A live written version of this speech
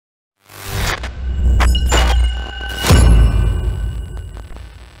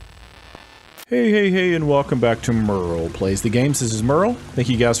Hey, and welcome back to Merle Plays the Games. This is Merle. Thank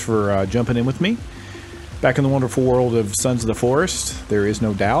you guys for jumping in with me. Back in the wonderful world of Sons of the Forest, there is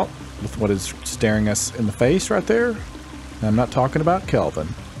no doubt with what is staring us in the face right there. And I'm not talking about Kelvin.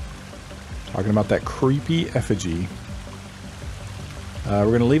 I'm talking about that creepy effigy. We're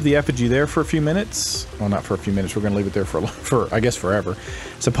going to leave the effigy there for a few minutes. Well, not for a few minutes. We're going to leave it there for I guess, forever.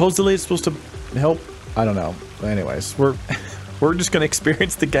 Supposedly it's supposed to help. I don't know. Anyways, we're just going to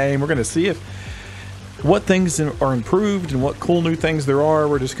experience the game. We're going to see what things are improved and what cool new things there are.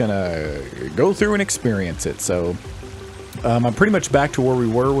 We're just going to go through and experience it. So I'm pretty much back to where we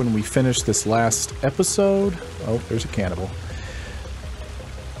were when we finished this last episode. Oh, there's a cannibal.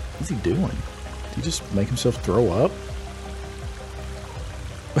 What's he doing? Did he just make himself throw up?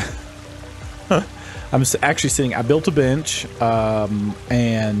 I'm actually sitting, I built a bench,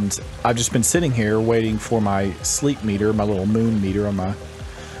 and I've just been sitting here waiting for my sleep meter, my little moon meter on my,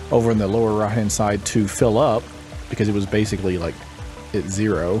 over in the lower right hand side to fill up, because it was basically like at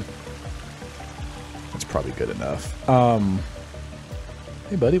 0. That's probably good enough.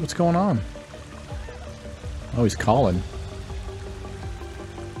 Hey buddy, what's going on? Oh, he's calling.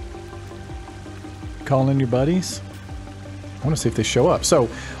 Calling in your buddies? I want to see if they show up. So,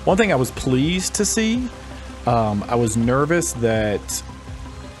 one thing I was pleased to see, I was nervous that,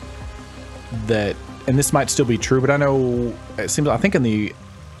 and this might still be true, but I know, it seems, I think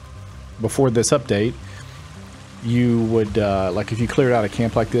before this update, you would, like if you cleared out a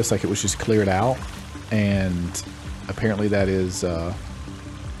camp like this, like it was just cleared out, and apparently that is,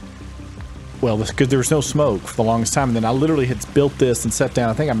 well, because there was no smoke for the longest time, and then I literally had built this and sat down.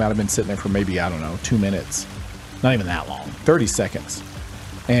 I think I might have been sitting there for maybe, I don't know, 2 minutes. Not even that long, 30 seconds,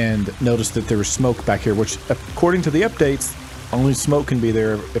 and noticed that there was smoke back here, which according to the updates, only smoke can be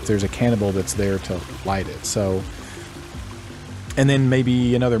there if there's a cannibal that's there to light it. So, and then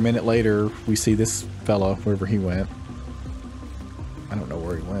maybe another minute later, we see this fella, wherever he went. I don't know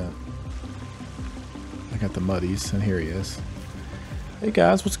where he went. I got the muddies, and here he is. Hey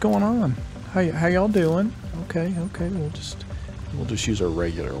guys, what's going on? How y'all doing? Okay, we'll just use our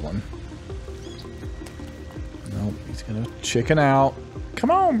regular one. Nope, he's gonna chicken out.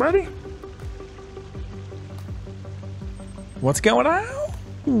 Come on, buddy. What's going on?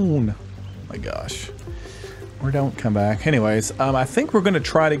 Oh my gosh. Or don't come back. Anyways, I think we're gonna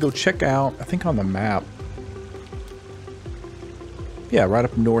try to go check out, I think on the map. Yeah, right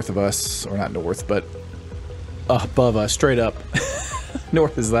up north of us, or not north, but above us, straight up.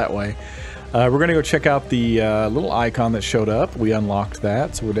 North is that way. We're gonna go check out the little icon that showed up. We unlocked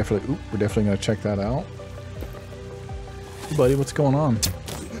that, so we're definitely gonna check that out. Hey buddy, what's going on?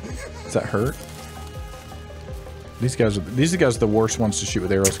 Does that hurt? These guys are the worst ones to shoot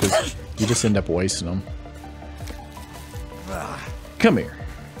with arrows because you just end up wasting them. Come here.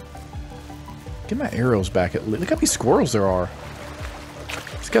 Get my arrows back. Look how many squirrels there are.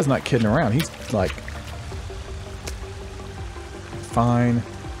 This guy's not kidding around. He's like, fine,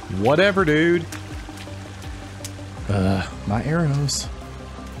 whatever, dude. My arrows.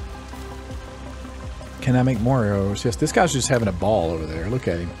 Can I make more arrows? Yes, this guy's just having a ball over there. Look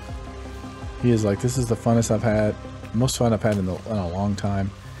at him. He is like, this is the funnest I've had. Most fun I've had in a long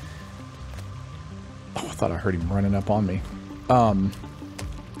time. Oh, I thought I heard him running up on me.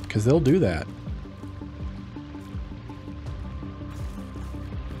 Because they'll do that.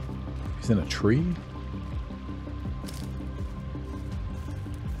 He's in a tree.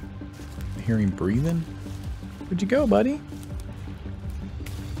 I hear him breathing. Where'd you go, buddy?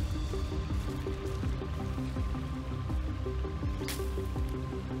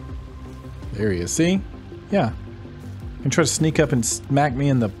 There he is. See? Yeah. You can try to sneak up and smack me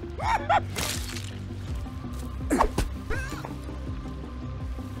in the...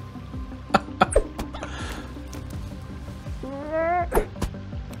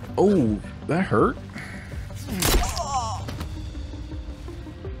 Oh, that hurt.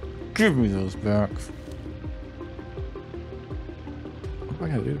 Give me those back. What do I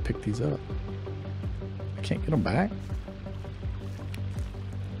gotta do to pick these up? I can't get them back?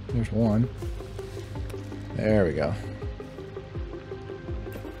 There's one. There we go.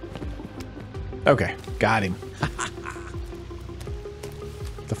 Okay, got him.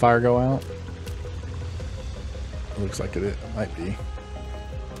 The fire go out? Looks like it might be.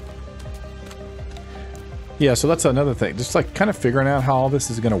 Yeah, so that's another thing. Just like kind of figuring out how all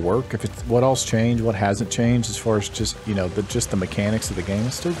this is going to work. If it's what else changed, what hasn't changed as far as just, you know, just the mechanics of the game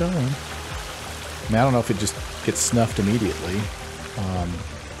is still going. I mean, I don't know if it just gets snuffed immediately.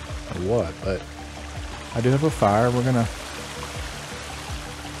 Or what, but I do have a fire. We're gonna...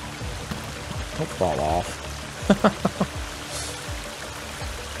 Don't fall off.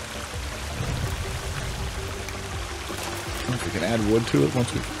 we can add wood to it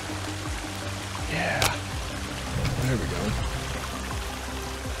once we... Yeah. There we go.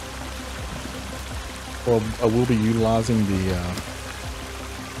 Well, I will be utilizing the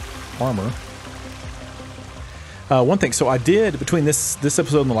armor. One thing, so I did, between this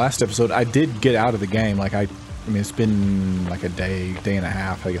episode and the last episode, I did get out of the game. Like, I mean, it's been like a day and a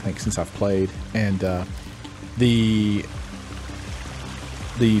half, I think, since I've played. And the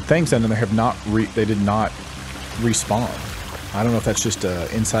things down there have not, they did not respawn. I don't know if that's just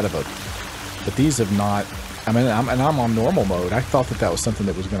inside of a, but these have not, I mean, I'm on normal mode. I thought that was something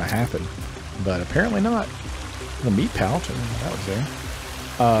that was going to happen, but apparently not. The meat pouch, I mean, that was there.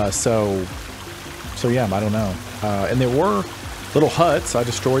 So yeah, I don't know. And there were little huts. I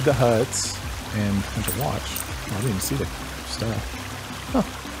destroyed the huts, and I can watch. Oh, I didn't even see the stuff. Huh.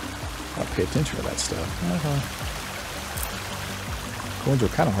 I'll pay attention to that stuff. Coins are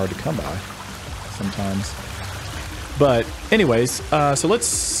kind of hard to come by sometimes. But anyways, so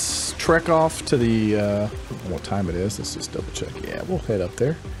let's trek off to the, I don't know what time it is. Let's just double check. Yeah, we'll head up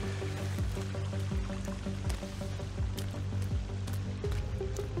there.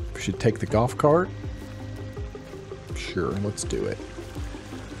 We should take the golf cart. Sure, let's do it.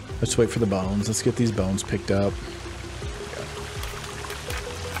 Let's wait for the bones. Let's get these bones picked up.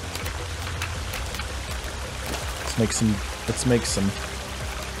 Let's make some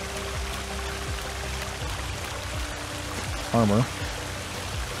armor.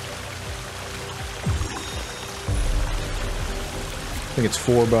 I think it's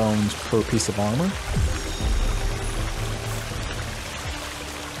 4 bones per piece of armor.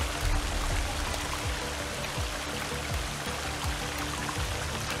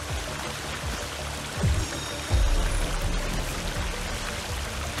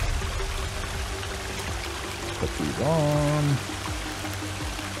 Put these on.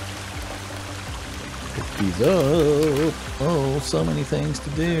 Pick these up. Oh, so many things to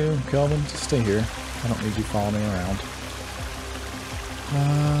do. Kelvin, just stay here. I don't need you following me around.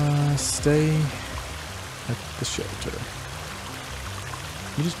 Stay at the shelter.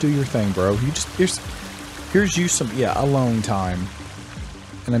 You just do your thing, bro. You just, here's you some, yeah, alone time.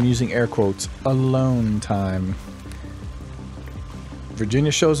 And I'm using air quotes, alone time.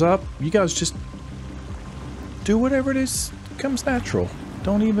 Virginia shows up, you guys just do whatever it is comes natural.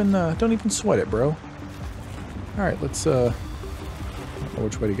 Don't even sweat it, bro. Alright, let's I don't know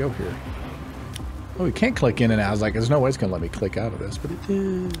which way to go here. Oh, we can't click in and out. I was like, there's no way it's gonna let me click out of this, but it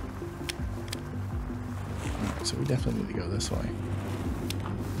did. Alright, so we definitely need to go this way.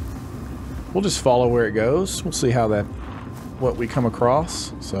 We'll just follow where it goes. We'll see how what we come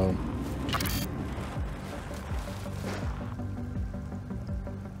across. So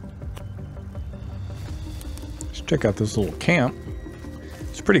let's check out this little camp.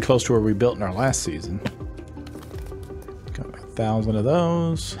 It's pretty close to where we built in our last season. Got 1,000 of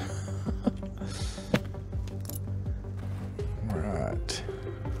those. Alright.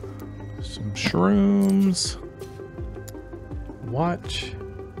 Some shrooms. Watch.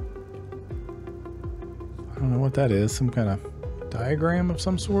 I don't know what that is. Some kind of diagram of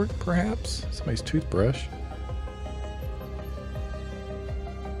some sort, perhaps? Somebody's toothbrush.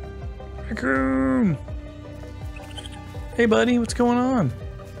 Raccoon! Hey, buddy, what's going on?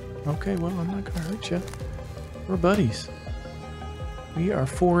 Okay, well, I'm not gonna hurt you. We're buddies. We are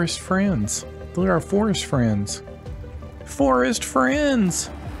forest friends. Look at our forest friends. Forest friends!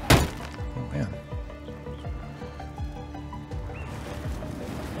 Oh, man.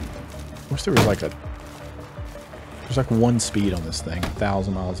 I wish there was like there's like 1 speed on this thing,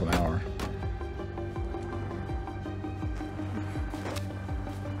 1,000 miles an hour.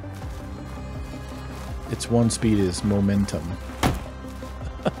 Its 1 speed is momentum.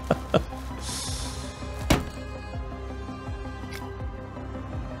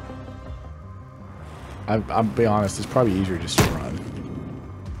 I'll be honest, it's probably easier just to run.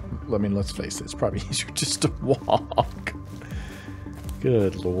 I mean, let's face it, it's probably easier just to walk.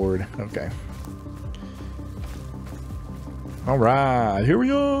 Good Lord. Okay. Alright, here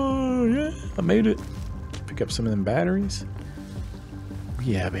we are! Yeah, I made it. Pick up some of them batteries. Oh,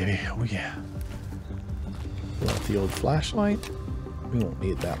 yeah, baby. Oh, yeah. Pull out the old flashlight. We won't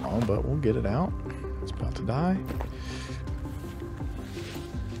need it that long, but we'll get it out. It's about to die.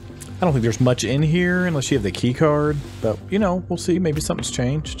 I don't think there's much in here unless you have the key card, but you know, we'll see. Maybe something's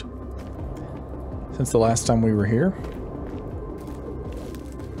changed since the last time we were here.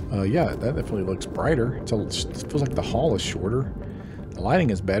 Yeah, that definitely looks brighter. It feels like the hall is shorter. The lighting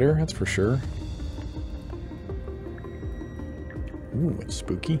is better, that's for sure. Ooh, it's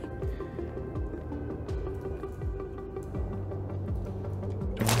spooky.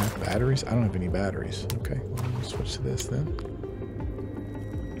 Do I have batteries? I don't have any batteries. Okay, well, we'll switch to this then.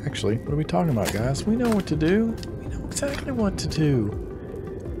 Actually, what are we talking about, guys? We know what to do. We know exactly what to do.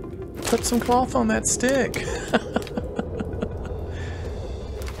 Put some cloth on that stick.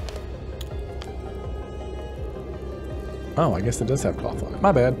 Oh, I guess it does have cloth on it.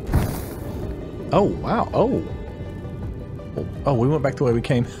 My bad. Oh, wow. Oh. Oh, we went back the way we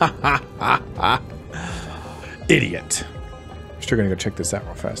came. Ha, ha, ha, ha. Idiot. Still gonna go check this out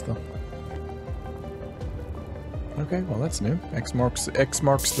real fast, though. Okay, well, that's new. X marks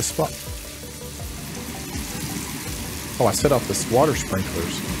the spot. Oh, I set off the water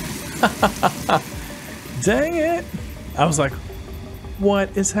sprinklers. Dang it. I was like,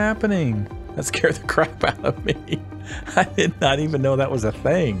 what is happening? That scared the crap out of me. I did not even know that was a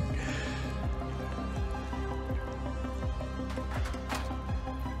thing.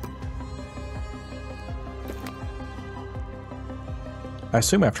 I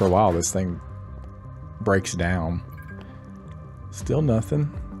assume after a while this thing breaks down. Still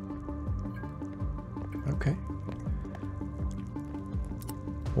nothing. Okay.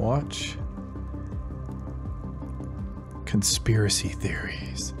 Watch. Conspiracy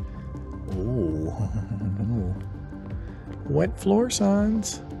theories. Ooh. Wet floor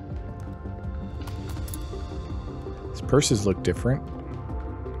signs. These purses look different.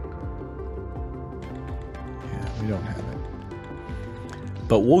 Yeah, we don't have it.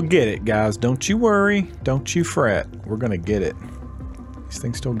 But we'll get it, guys. Don't you worry. Don't you fret. We're gonna get it. These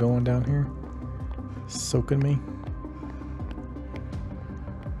things still going down here? Soaking me.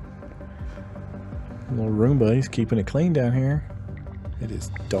 Little Roomba, he's keeping it clean down here. It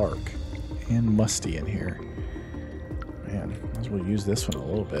is dark and musty in here. Man, might as well use this one a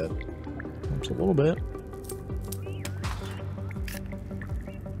little bit. Just a little bit.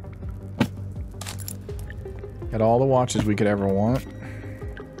 Got all the watches we could ever want.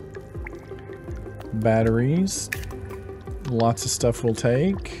 Batteries. Lots of stuff we'll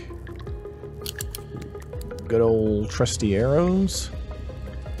take. Good old trusty arrows.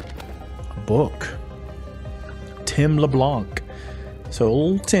 A book. Tim LeBlanc. So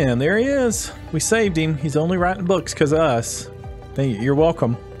old Tim, there he is. We saved him. He's only writing books because of us. You're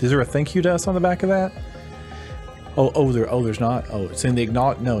welcome. Is there a thank you to us on the back of that? There's not. Oh, it's in the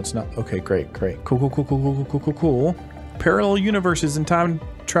acknowledge. No, it's not. Okay, great. Cool. Parallel universes and time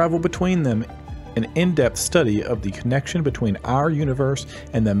travel between them. An in-depth study of the connection between our universe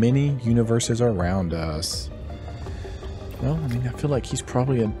and the many universes around us. Well, I mean, I feel like he's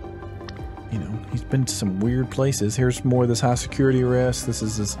probably he's been to some weird places. Here's more of this high security arrest. This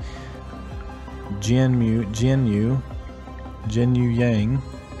is this Jin Yu Yang.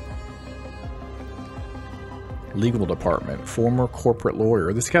 Legal department. Former corporate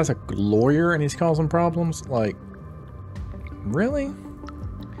lawyer. This guy's a lawyer and he's causing problems? Like, really?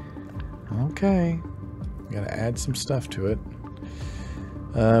 Okay. Gotta add some stuff to it.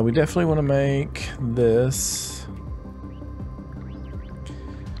 We definitely want to make this.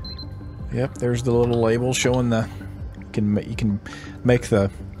 Yep, there's the little label showing the. You can make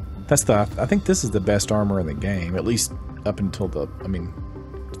the. That's the. I think this is the best armor in the game, at least up until the. I mean,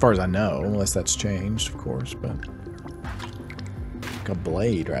 as far as I know, unless that's changed, of course. But like a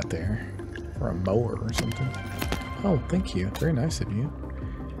blade right there, or a mower or something. Oh, thank you. Very nice of you.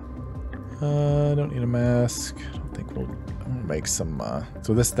 I don't need a mask. I don't think we'll. I'm gonna make some.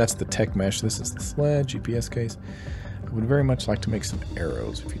 So that's the tech mesh. This is the sled GPS case. I would very much like to make some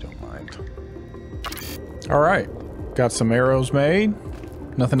arrows if you don't mind. All right, got some arrows made.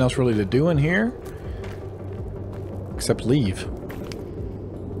 Nothing else really to do in here except leave.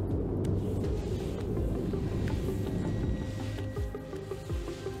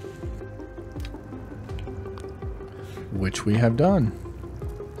 Which we have done.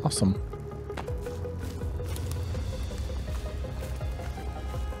 Awesome.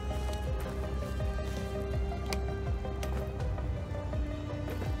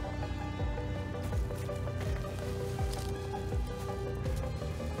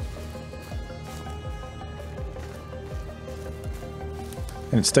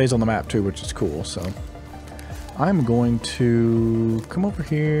 And it stays on the map too, which is cool. So I'm going to come over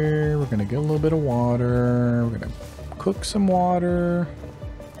here. We're going to get a little bit of water. We're going to cook some water.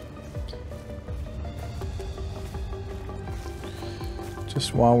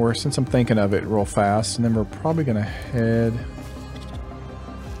 Just while we're, since I'm thinking of it real fast, and then we're probably going to head.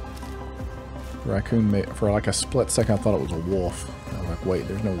 Raccoon, for like a split second, I thought it was a wolf. I was like, wait,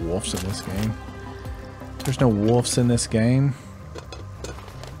 there's no wolves in this game. There's no wolves in this game.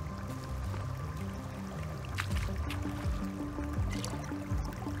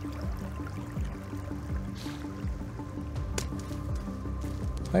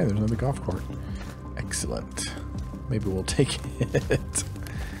 Hey, there's another golf cart. Excellent. Maybe we'll take it.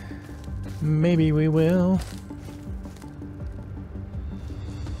 Maybe we will.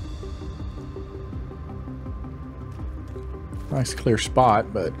 Nice clear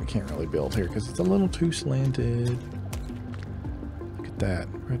spot, but we can't really build here because it's a little too slanted. Look at that.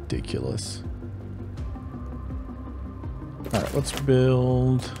 Ridiculous. Alright, let's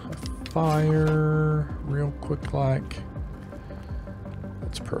build a fire real quick like.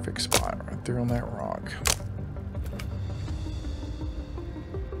 That's a perfect spot right there on that rock.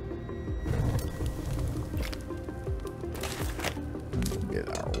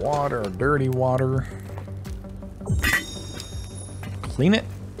 Get our water, our dirty water. Clean it.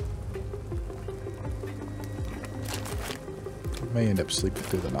 May end up sleeping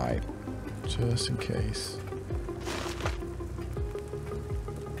through the night, just in case.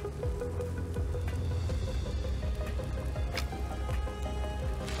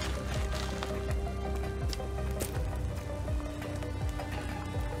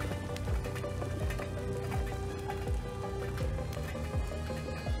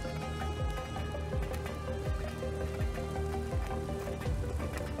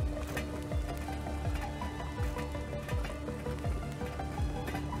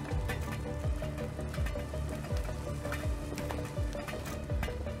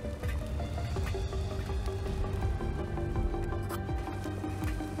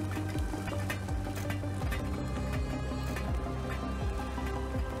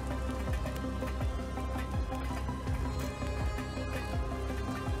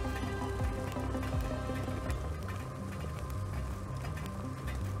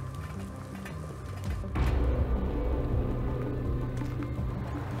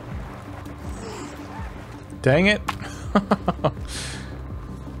 Dang it.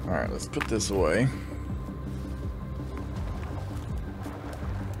 Alright, let's put this away.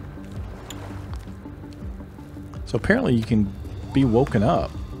 So apparently you can be woken up.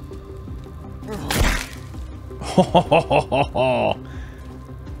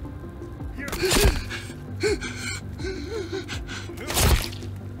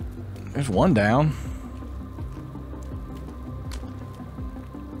 There's one down.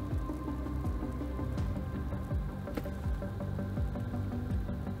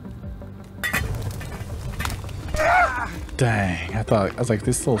 Dang, I was like,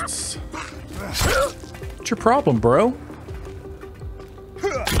 this little... What's your problem, bro?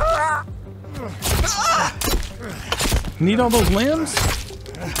 Need all those limbs?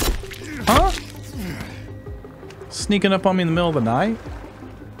 Huh? Sneaking up on me in the middle of the night?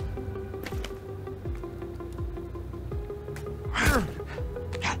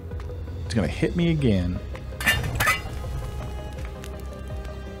 It's gonna hit me again.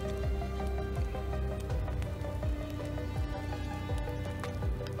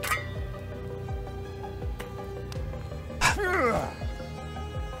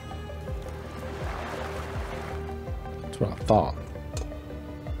 That's what I thought.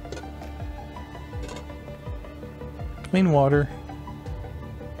 Clean water.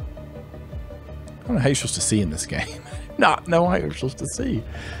 I don't know how you're supposed to see in this game. Not know how you're supposed to see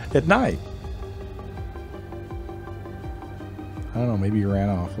at night. I don't know, maybe you ran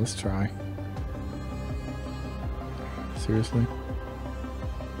off. Let's try. Seriously?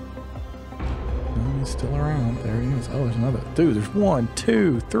 No, he's still around. There he is. Oh, there's another. Dude, there's 1,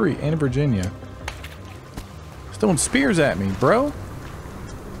 2, 3. And in Virginia. He's throwing spears at me, bro.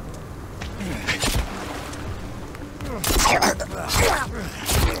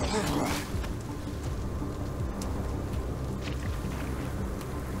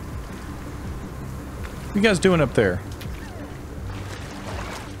 What you guys doing up there?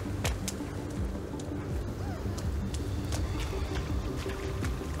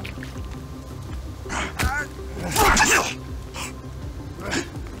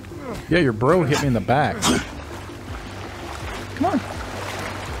 Yeah, your bro hit me in the back. Come on.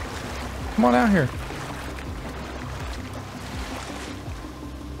 Come on out here.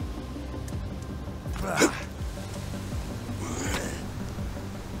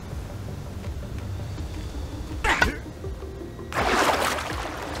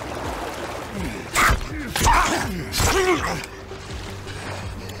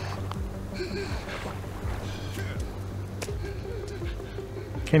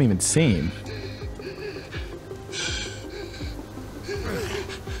 Can't even see him.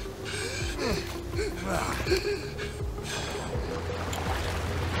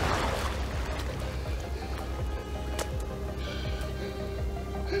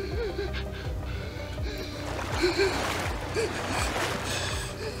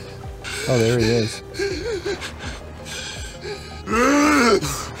 Oh, there he is.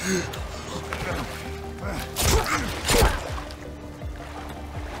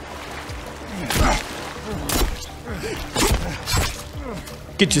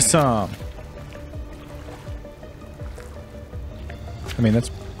 Get you some. I mean, that's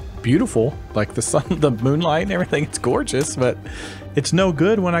beautiful. Like the sun, the moonlight and everything. It's gorgeous, but it's no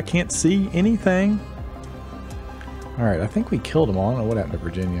good when I can't see anything. All right, I think we killed them all. I don't know what happened to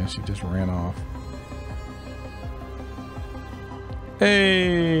Virginia. She just ran off.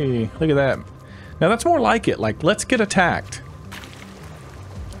 Hey, look at that. Now that's more like it. Like, let's get attacked.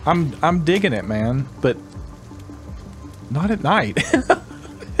 I'm digging it, man, but not at night.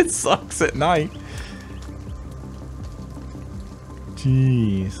 It sucks at night.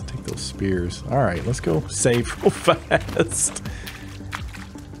 Jeez, take those spears. All right, let's go save real fast.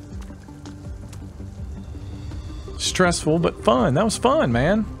 Stressful, but fun. That was fun,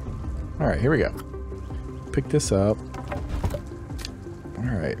 man. All right, here we go. Pick this up. All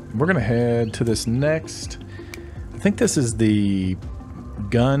right, we're gonna head to this next. I think this is the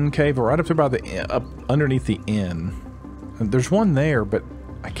gun cave, right up there by the up underneath the inn. And there's one there, but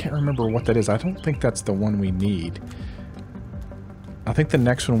I can't remember what that is. I don't think that's the one we need. I think the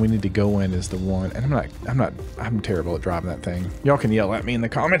next one we need to go in is the one, and I'm terrible at driving that thing. Y'all can yell at me in the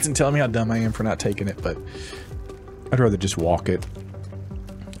comments and tell me how dumb I am for not taking it, but I'd rather just walk it.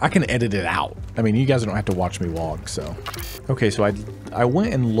 I can edit it out. I mean, you guys don't have to watch me walk, so. Okay, so I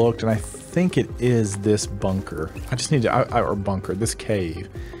went and looked, and I think it is this bunker. I just need to, or bunker, this cave.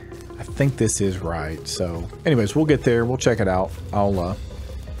 I think this is right, so. Anyways, we'll get there, we'll check it out.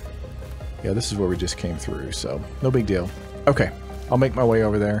 Yeah, this is where we just came through, so no big deal. Okay. I'll make my way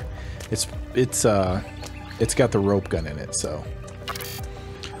over there. It's got the rope gun in it, so.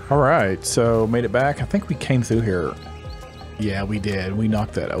 All right, so made it back. I think we came through here. Yeah, we did. We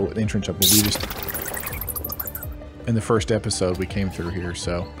knocked that entrance up. We just in the first episode we came through here.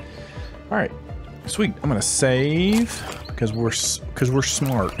 So, all right, sweet. I'm gonna save because we're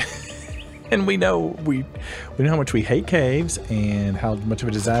smart, and we know how much we hate caves and how much of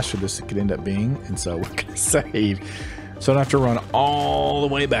a disaster this could end up being, and so we're gonna save. So I don't have to run all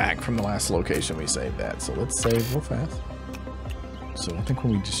the way back from the last location we saved at. So let's save real fast. So I think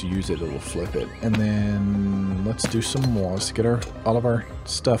when we just use it, it'll flip it. And then let's do some more. Let's get all of our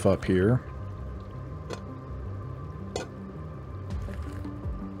stuff up here.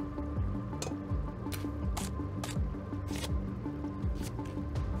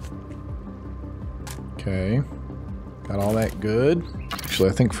 Okay. Got all that good. Actually,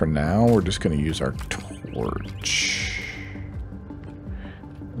 I think for now, we're just going to use our torch.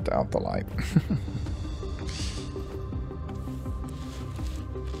 Without the light.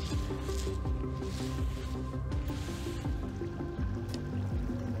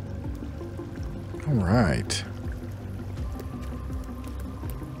 All right.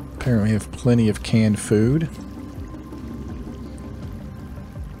 Apparently we have plenty of canned food.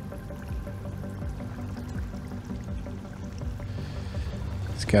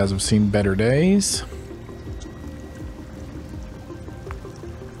 These guys have seen better days.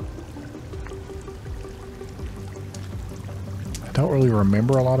 I don't really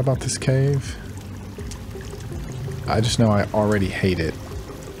remember a lot about this cave. I just know I already hate it.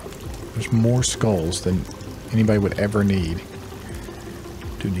 There's more skulls than anybody would ever need.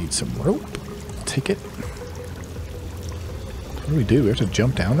 Do need some rope. I'll take it. What do we do? We have to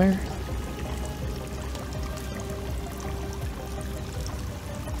jump down there?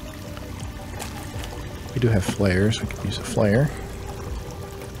 We do have flares. We could use a flare.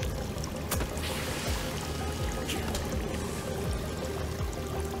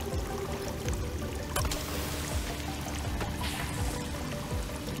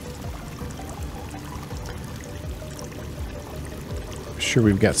 Sure,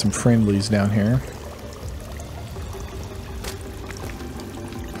 we've got some friendlies down here.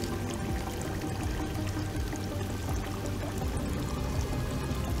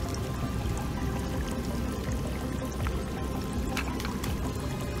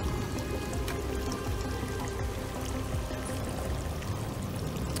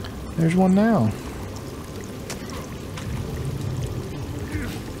 There's one now.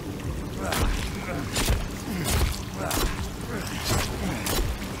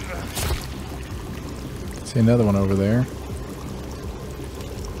 See another one over there.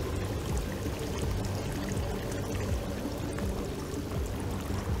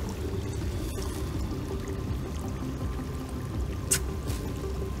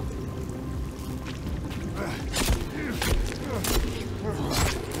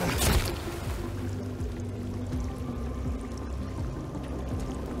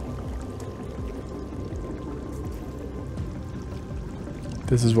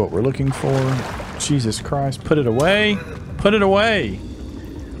 This is what we're looking for. Jesus Christ, put it away. Put it away.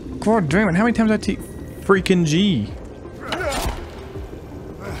 God damn it, how many times I take freaking G?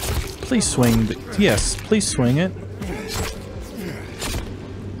 Please swing. Yes, please swing it.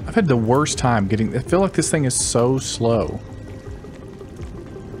 I've had the worst time getting... I feel like this thing is so slow.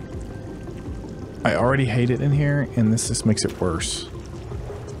 I already hate it in here, and this just makes it worse.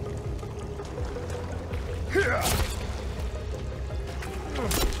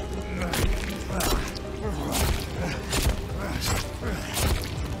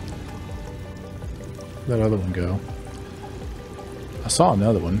 Where'd that other one go? I saw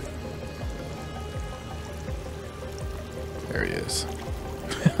another one. There he is.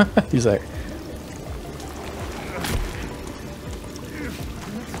 He's like...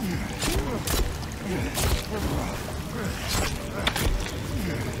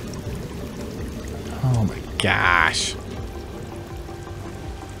 Oh my gosh.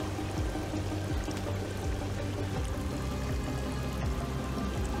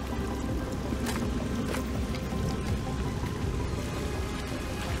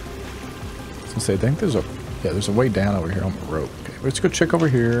 I think there's a way down over here on the rope. Okay, let's go check over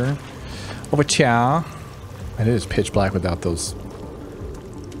here. Over here. And it is pitch black without those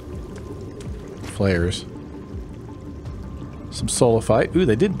flares. Some sulfite.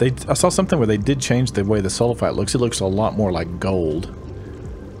 Ooh, I saw something where they did change the way the sulfite looks. It looks a lot more like gold.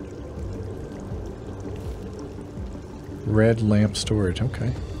 Red lamp storage.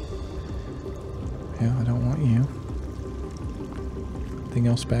 Okay. Yeah, I don't want you. Anything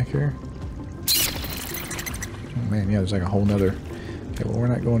else back here? Oh man, yeah, there's like a whole nother... Okay, well, we're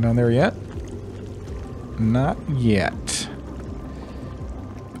not going down there yet. Not yet.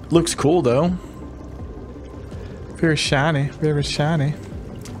 Looks cool, though. Very shiny, very shiny.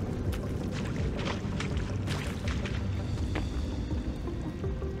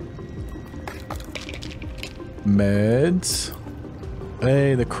 Meds.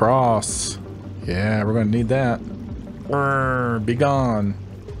 Hey, the cross. Yeah, we're gonna need that. Be gone.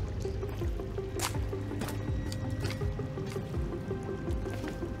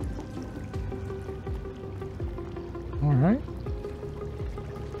 Alright.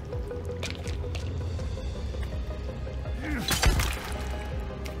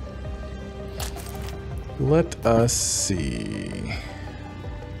 Let us see.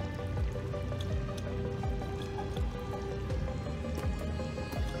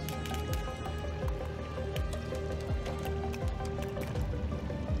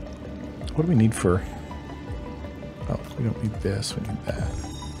 What do we need for... Oh, we don't need this, we need that.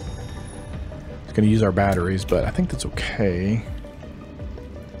 It's going to use our batteries, but I think that's okay.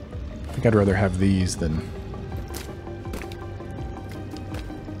 I think I'd rather have these than...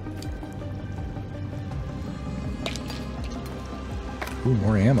 Ooh,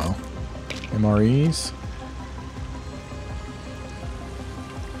 more ammo. MREs.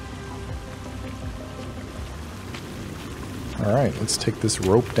 Alright, let's take this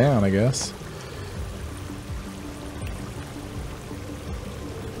rope down, I guess.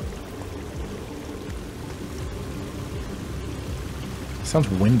 Sounds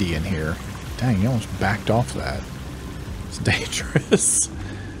windy in here. Dang, you almost backed off that. It's dangerous.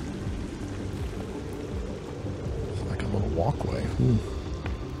 It's like a little walkway. Ooh.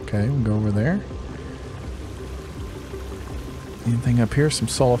 Okay, we'll go over there. Anything up here? Some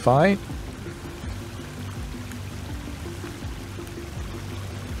sulfite.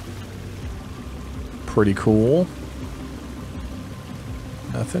 Pretty cool.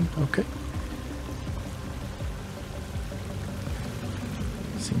 Nothing? Okay.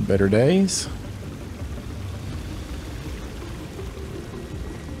 Seen better days.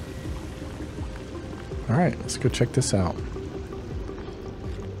 Alright, let's go check this out.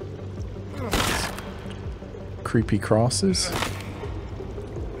 Creepy crosses.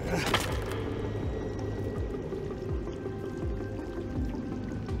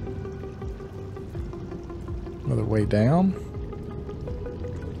 Another way down.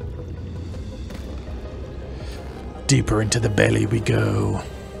 Deeper into the belly we go.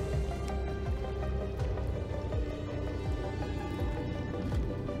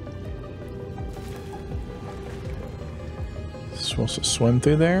 Supposed to swim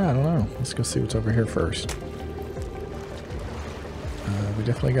through there? I don't know. Let's go see what's over here first. We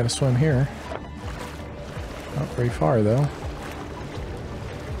definitely got to swim here. Not very far though.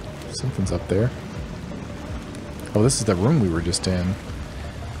 Something's up there. Oh, this is the room we were just in.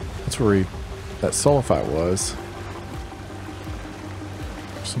 That's where that sulfite was.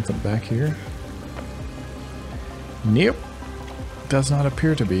 Something back here. Nope. Does not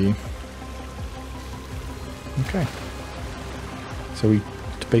appear to be. Okay. So we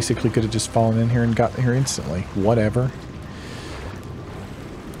basically could have just fallen in here and gotten here instantly. Whatever.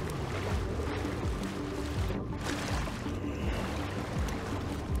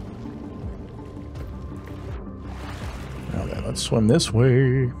 Alright, let's swim this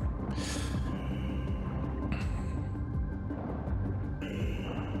way.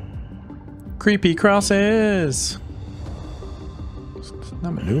 Creepy crosses! It's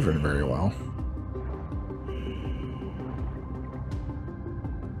not maneuvering very well.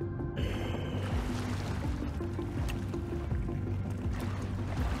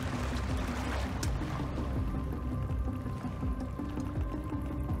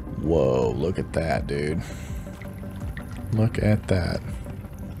 Whoa, look at that, dude. Look at that.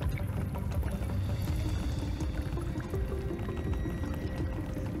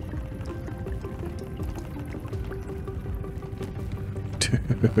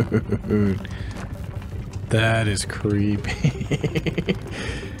 Dude. That is creepy.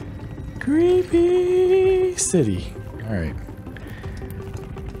 Creepy city. All right.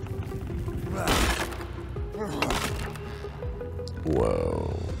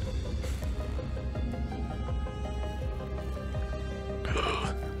 Whoa.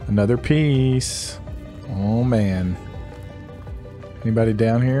 Another piece. Oh man. Anybody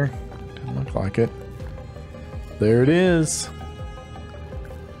down here? Doesn't look like it. There it is.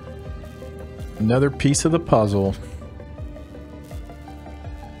 Another piece of the puzzle.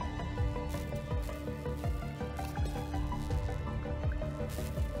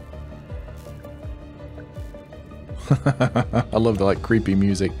 I love the like creepy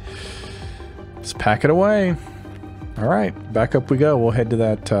music. Just pack it away. Alright, back up we go. We'll head to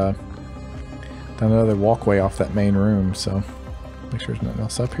that down another walkway off that main room, so make sure there's nothing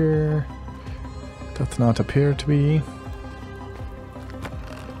else up here. Doth not appear to be.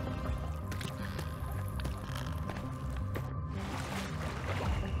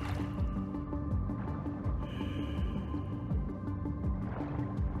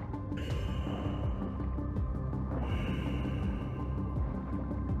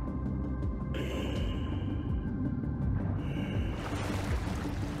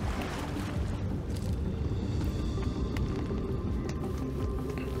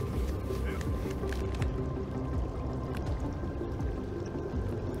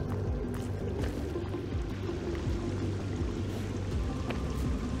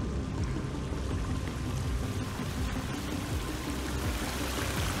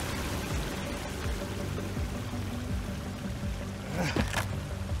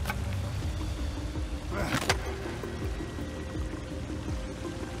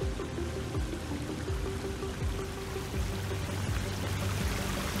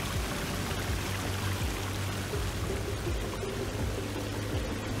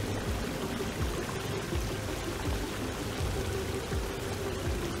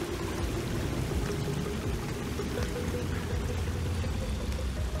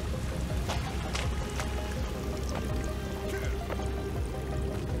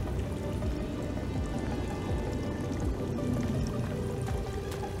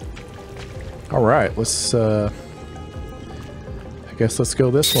 Alright, let's, I guess let's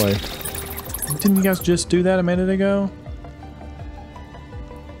go this way. Didn't you guys just do that a minute ago?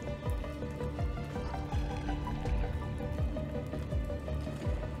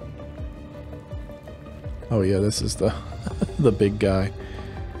 Oh yeah, this is the the big guy.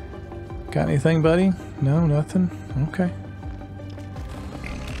 Got anything, buddy? No, nothing? Okay.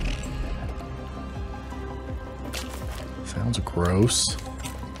 Sounds gross.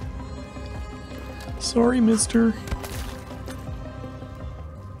 Sorry, mister.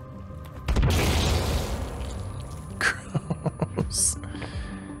 Gross.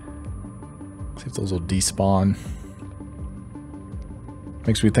 See if those will despawn.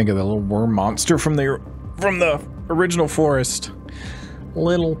 Makes me think of the little worm monster from the original forest.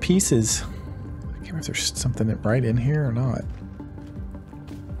 Little pieces. I can't remember if there's something right in here or not.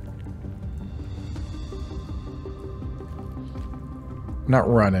 Not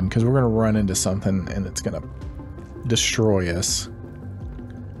running, because we're going to run into something and it's going to destroy us.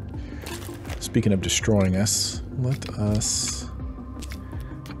 Speaking of destroying us, let us...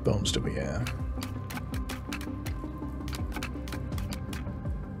 What bones do we have?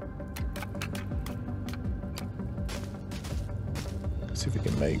 Let's see if we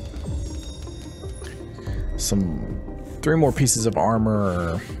can make some 3 more pieces of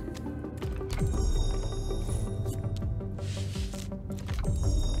armor. Or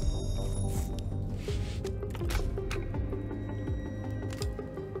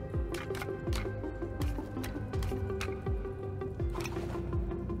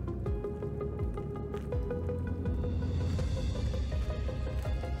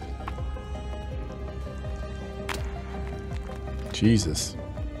Jesus.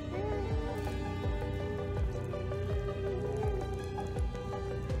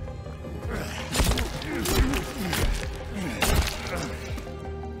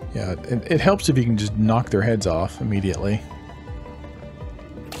 Yeah, it helps if you can just knock their heads off immediately.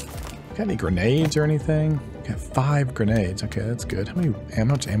 Got any grenades or anything? Got 5 grenades. Okay, that's good. How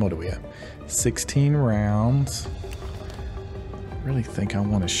much ammo do we have? 16 rounds. I really think I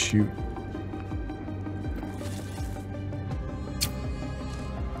want to shoot.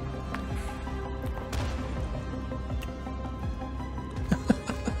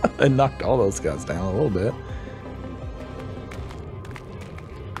 I knocked all those guys down a little bit.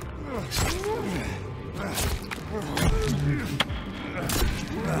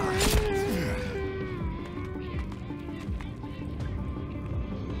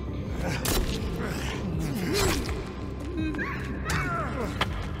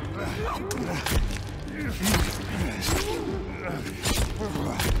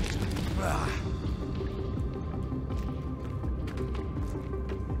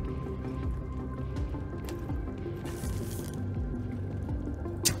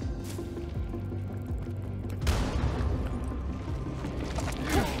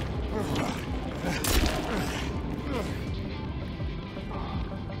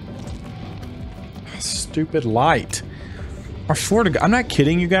 Stupid light. I swear to God, I'm not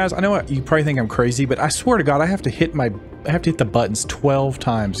kidding you guys. I know you probably think I'm crazy, but I swear to God, I have to hit the buttons 12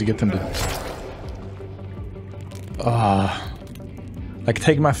 times to get them to like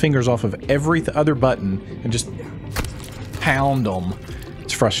take my fingers off of every other button and just pound them.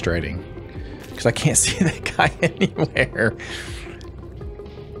 It's frustrating because I can't see that guy anywhere.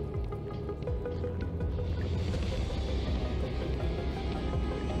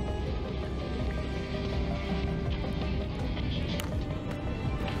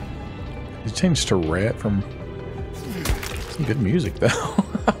 It changed to red from some good music though.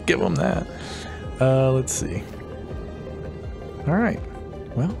 I'll give them that. Let's see. All right.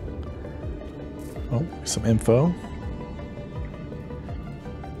 Well, some info.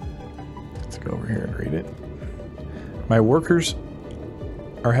 Let's go over here and read it. My workers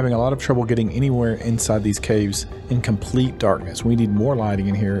are having a lot of trouble getting anywhere inside these caves in complete darkness. We need more lighting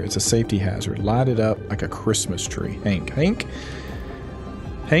in here. It's a safety hazard. Light it up like a Christmas tree. Hank,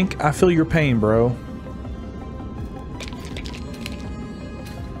 I feel your pain, bro.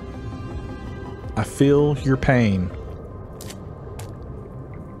 I feel your pain.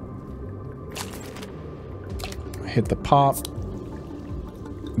 Hit the pop.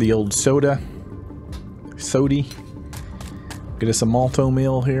 The old sody. Get us a malto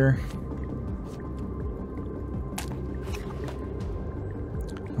meal here.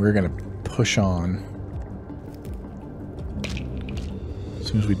 We're gonna push on. As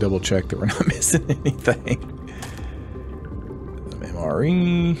soon as we double check that we're not missing anything.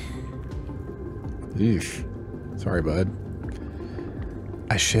 MRE. Eesh. Sorry, bud.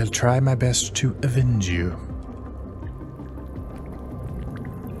 I shall try my best to avenge you.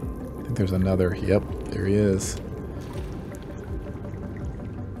 I think there's another. Yep, there he is.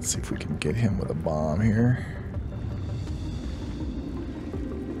 Let's see if we can get him with a bomb here.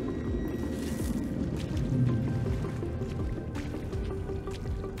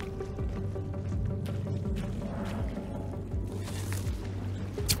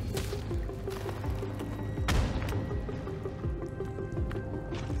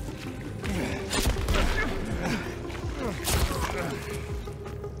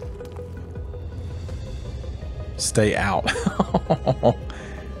 Stay out.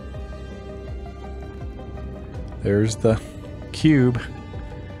 There's the cube.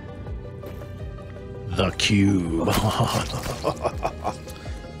 The cube. All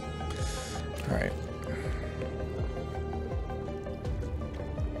right.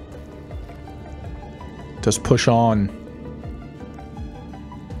 Just push on.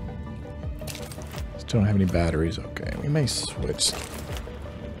 Still don't have any batteries. Okay, we may switch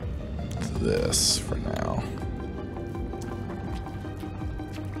to this for now.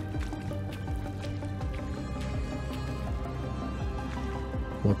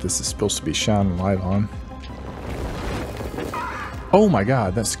 What this is supposed to be shining light on. Oh my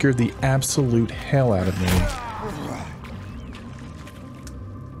God, that scared the absolute hell out of me.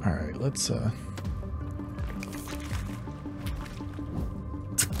 All right, let's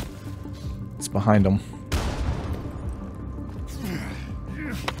it's behind them.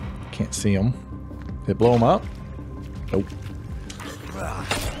 Can't see them. Did it blow them up? Nope.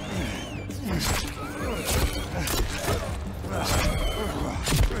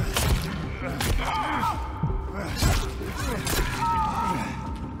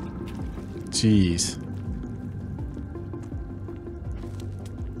 Jeez.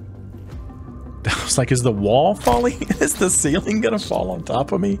 I was like, is the wall falling? Is the ceiling gonna fall on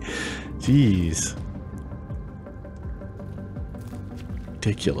top of me? Jeez.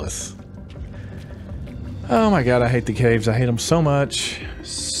 ridiculous. Oh my god, I hate the caves. I hate them so much.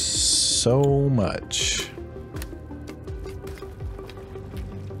 So much.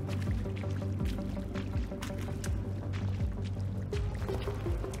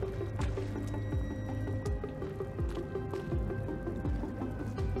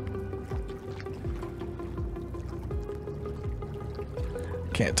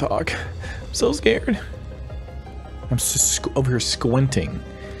 Can't talk. I'm so scared. I'm just over here squinting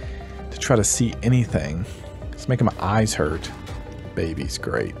to try to see anything. It's making my eyes hurt. Baby's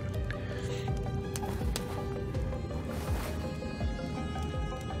great.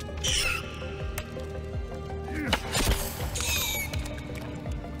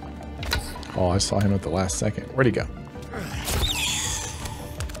 Oh, I saw him at the last second. Where'd he go?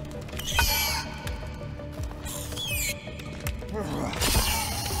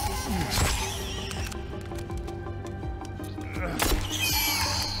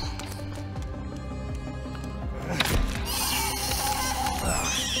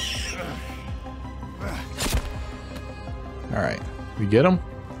 Alright, we get him?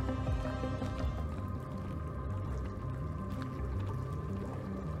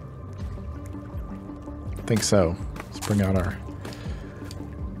 I think so. Let's bring out our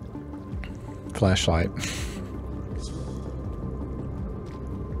flashlight.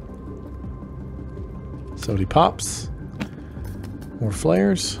 Sody pops. More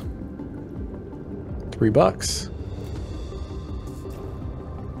flares. $3.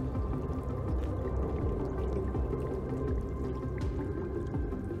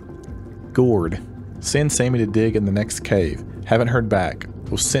 Gourd. Send Sammy to dig in the next cave. Haven't heard back.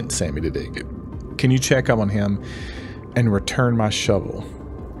 We'll send Sammy to dig it. Can you check up on him and return my shovel?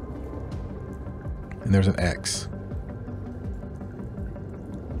 And there's an X.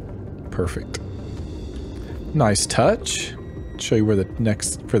 Perfect. Nice touch. Show you where the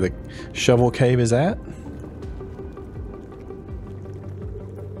next for the shovel cave is at.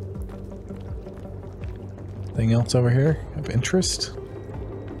 Anything else over here of interest?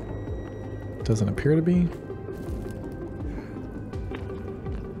 Doesn't appear to be.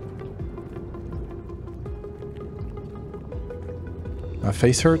 My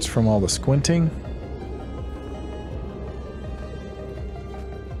face hurts from all the squinting.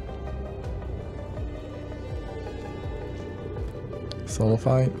 Solo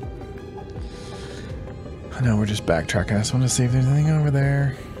fight. I know we're just backtracking. I just want to see if there's anything over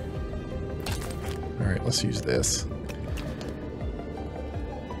there. Alright, let's use this.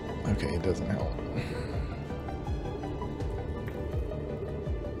 Okay, it doesn't help.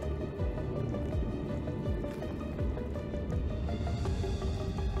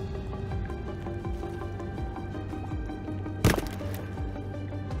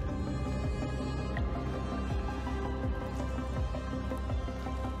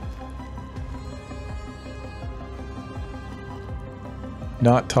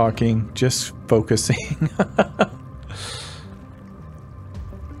 Not talking, just focusing.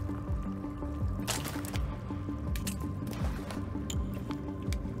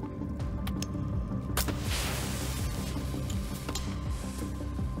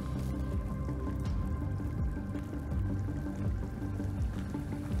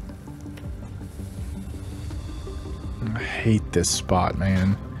 I hate this spot,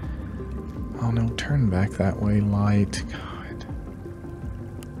 man. Oh no, turn back that way, light. God.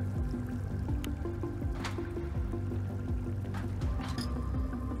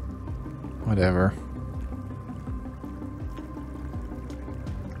 Whatever.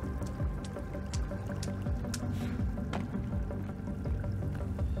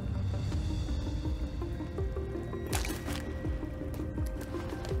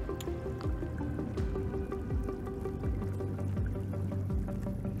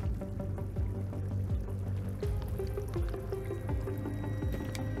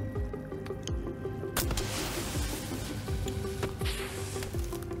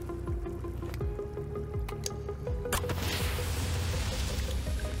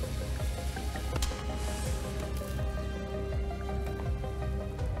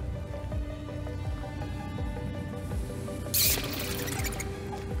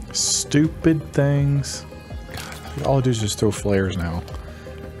 Stupid things. God, all I do is just throw flares now.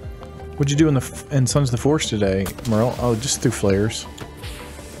 What'd you do in Sons of the Forest today, Merle? Oh, just threw flares.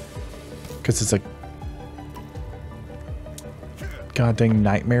 Because it's a goddamn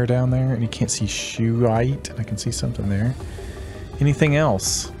nightmare down there, and you can't see shite. I can see something there. Anything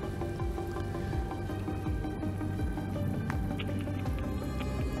else?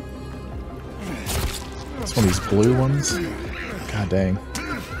 It's one of these blue ones. God dang.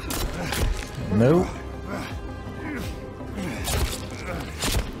 Nope.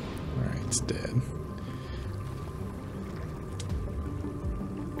 dead.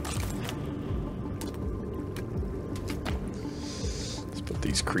 Let's put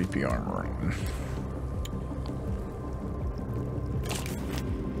these creepy armor on.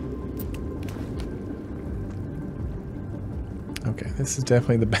 Okay, this is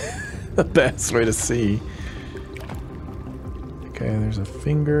definitely the best way to see. Okay, there's a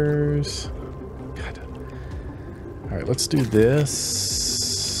fingers. God. All right, let's do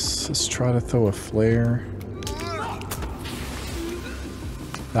this. Let's try to throw a flare.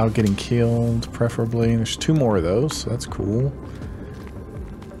 Without getting killed, preferably. There's 2 more of those, so that's cool.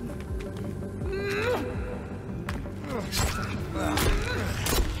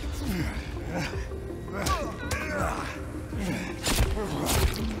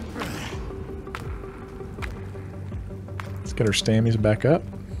 Let's get our stammies back up.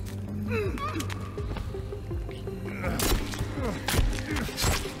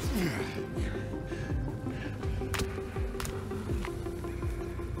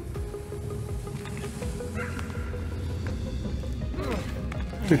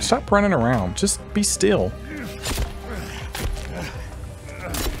 Dude, stop running around. Just be still.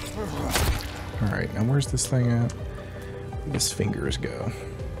 Alright, now where's this thing at? Where does fingers go?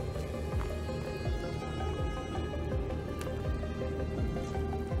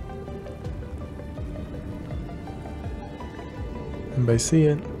 Anybody see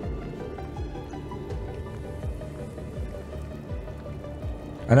it?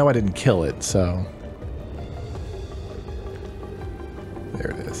 I know I didn't kill it, so...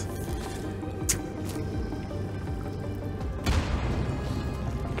 There it is.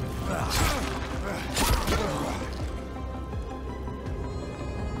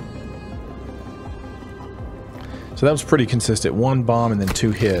 So that was pretty consistent. 1 bomb and then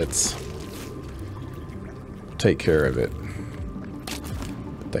 2 hits. Take care of it.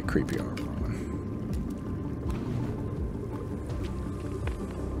 Put that creepy armor on.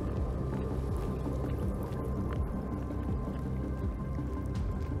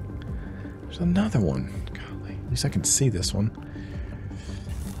 There's another one. Golly, at least I can see this one.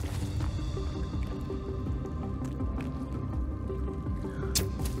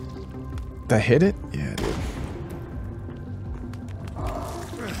 Did I hit it? Yeah, I did.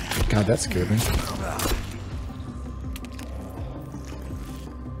 God, that scared me.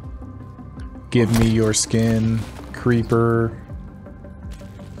 Give me your skin, creeper.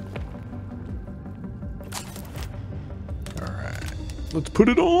 Alright. Let's put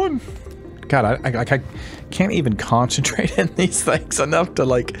it on. God, I can't even concentrate in these things enough to,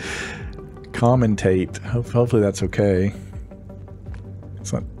 like, commentate. Hopefully that's okay.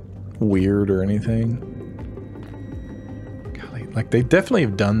 It's not weird or anything. Golly, like, they definitely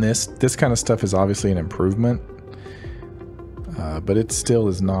have done this. This kind of stuff is obviously an improvement. But it still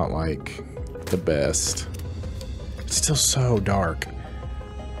is not, like, the best. It's still so dark.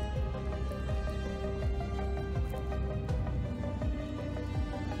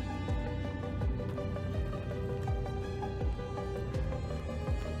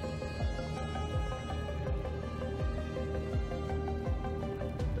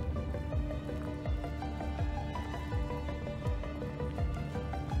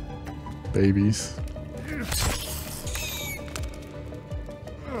 Babies.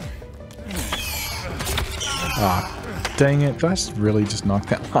 Ah, dang it. Did I really just knock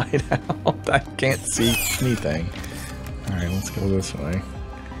that light out? I can't see anything. Alright, let's go this way.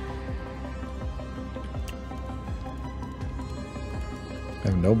 I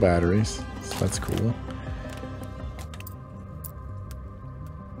have no batteries, so that's cool.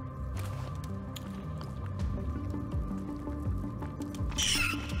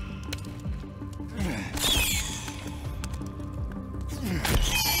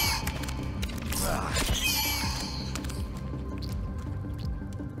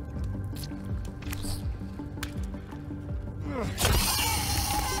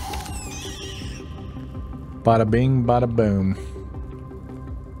 Bada bing, bada boom.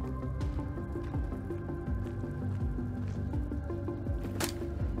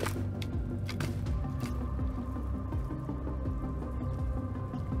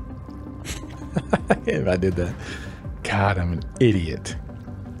 If I did that. God, I'm an idiot.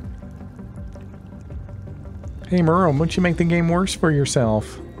 Hey Merle, won't you make the game worse for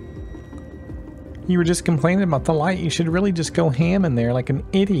yourself? You were just complaining about the light. You should really just go ham in there like an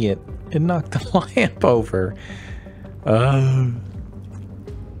idiot and knock the lamp over.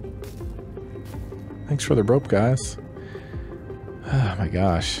 Thanks for the rope, guys. Oh my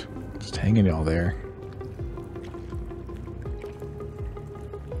gosh. Just hanging y'all there.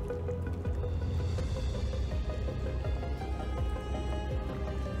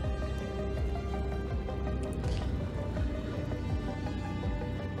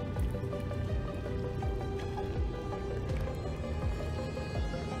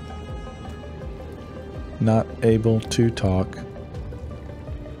 Not able to talk.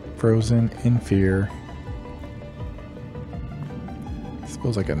 Frozen in fear. This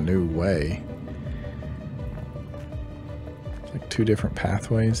feels like a new way. It's like two different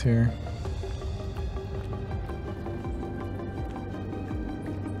pathways here.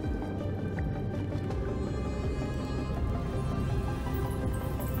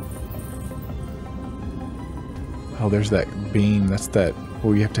 Oh, there's that beam. That's that.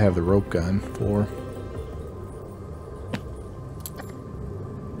 Well, you have to have the rope gun for.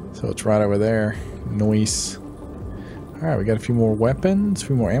 So it's right over there. Nice. Alright, we got a few more weapons, a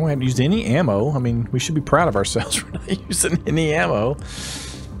few more ammo. We haven't used any ammo. I mean, we should be proud of ourselves for not using any ammo.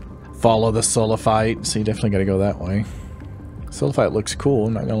 Follow the sulfite. So you definitely got to go that way. Sulfite looks cool,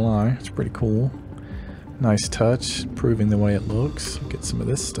 I'm not going to lie. It's pretty cool. Nice touch, proving the way it looks. Get some of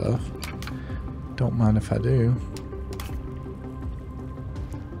this stuff. Don't mind if I do.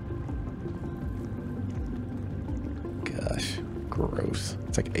 Gosh, gross.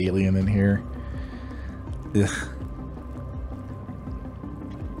 It's like alien in here. Ugh.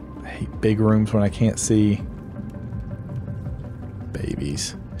 I hate big rooms when I can't see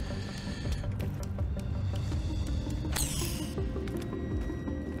babies.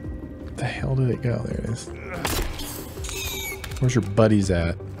 Where the hell did it go? There it is. Where's your buddies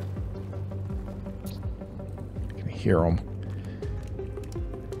at? I can hear them.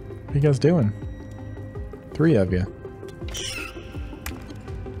 What are you guys doing? 3 of you.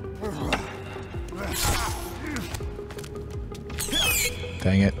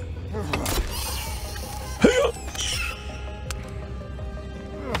 Dang it.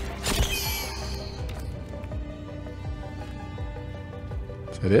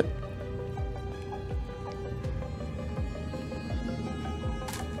 Is that it?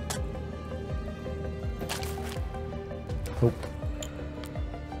 Oh.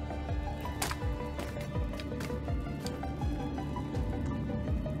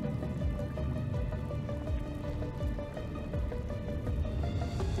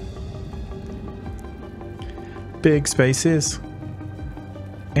 Big spaces.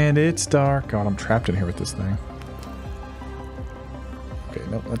 And it's dark. God, I'm trapped in here with this thing. Okay,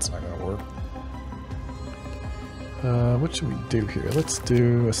 nope, that's not gonna work. What should we do here? Let's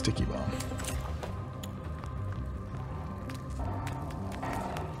do a sticky bomb.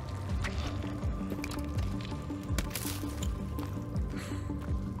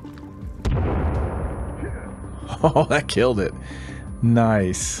 Oh, that killed it.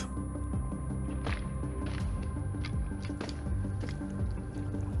 Nice.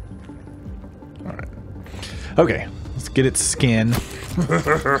 Alright. Okay, let's get its skin.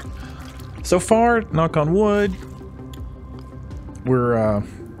 So far, knock on wood, we're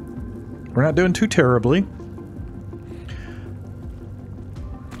not doing too terribly.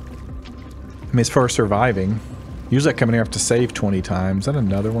 I mean, as far as surviving, usually I come in here, I have to save 20 times. Is that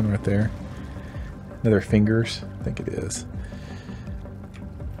another one right there? Another fingers? I think it is.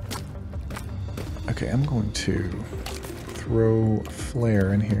 Okay, I'm going to throw a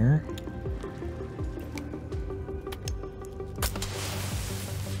flare in here.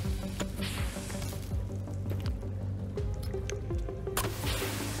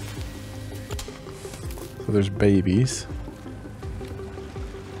 So there's babies.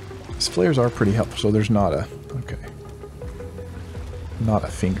 These flares are pretty helpful, so there's not a... Okay. Not a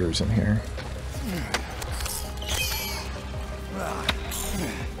fingers in here.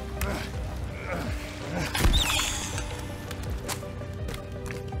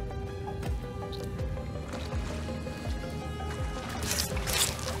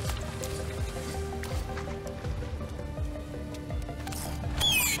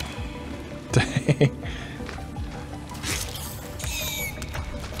 Dang.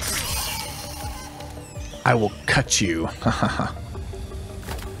 I will cut you.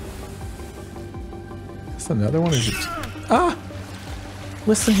 Is another one? Is it? Ah!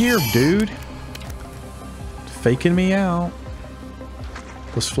 Listen here, dude. Faking me out.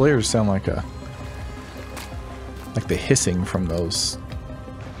 Those flares sound like a... like the hissing from those...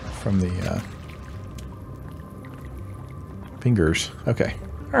 from the, fingers. Okay.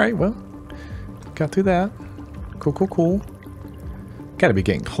 Alright, well. Got through that. Cool, cool, cool. Gotta be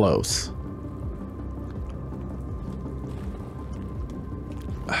getting close.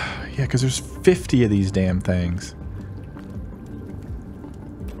 Yeah, because there's 50 of these damn things.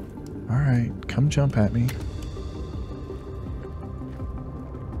 Alright, come jump at me.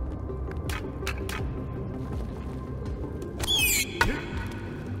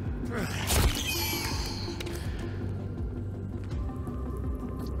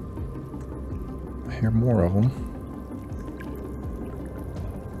 I hear more of them.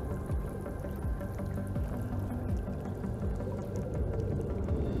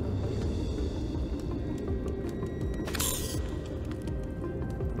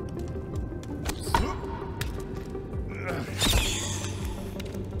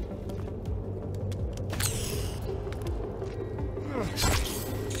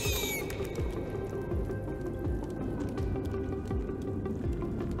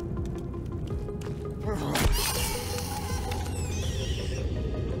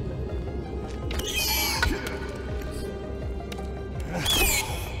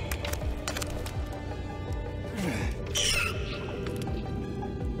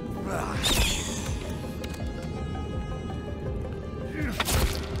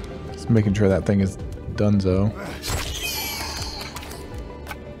 Just making sure that thing is donezo.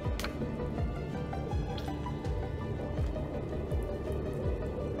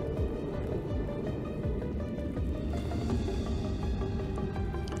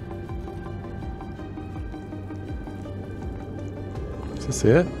 Is this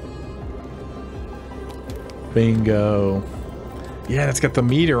it? Bingo. Yeah, it's got the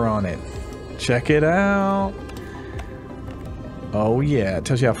meter on it. Check it out. Oh yeah, it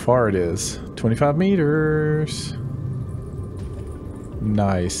tells you how far it is. 25 meters.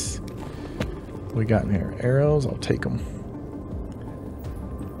 Nice. What we got in here? Arrows, I'll take them.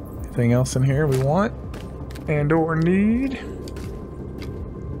 Anything else in here we want? And or need?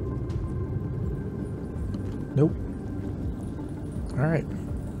 Nope. Alright.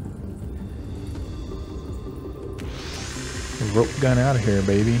 Rope gun out of here,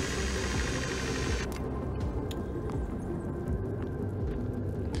 baby.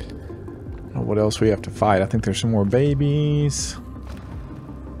 Oh, what else we have to fight? I think there's some more babies.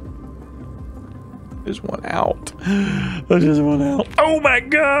 There's one out. There's one out. Oh my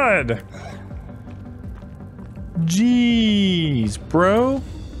god! Jeez, bro.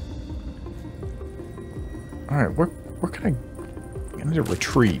 Alright, where can I need to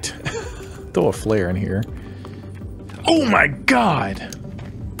retreat. Throw a flare in here. Oh my god!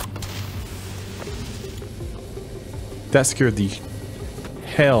 That scared the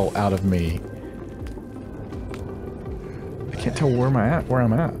hell out of me. I can't tell where I'm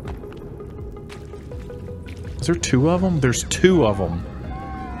at. Is there two of them? There's two of them.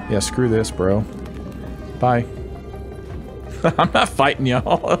 Yeah, screw this, bro. Bye. I'm not fighting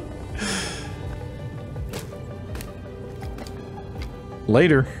y'all.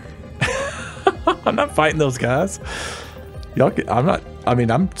 Later. I'm not fighting those guys. Y'all, I'm not. I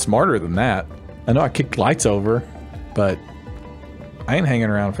mean, I'm smarter than that. I know I kicked lights over, but I ain't hanging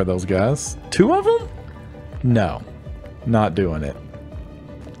around for those guys. Two of them? No, not doing it.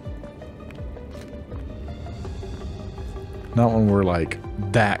 Not when we're like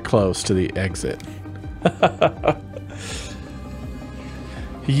that close to the exit.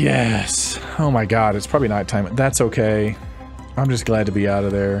 Yes. Oh my god, it's probably nighttime. That's okay. I'm just glad to be out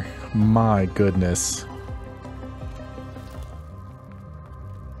of there. My goodness.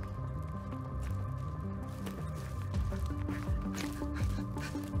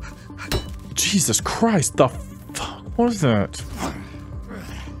 Jesus Christ, the fuck was that?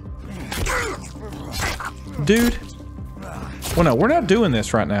 Dude. Well, no, we're not doing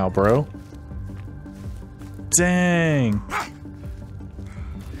this right now, bro. Dang.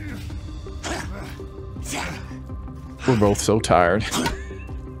 We're both so tired.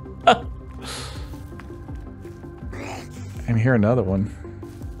 And here another one.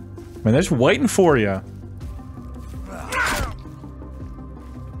 Man, they're just waiting for you.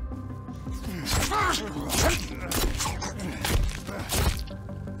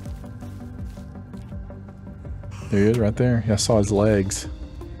 There he is right there. Yeah, I saw his legs.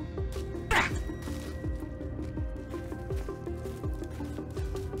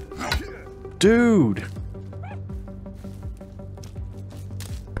 Dude!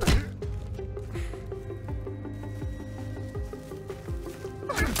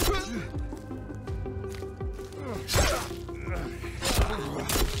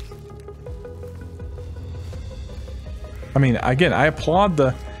 I mean, again, I applaud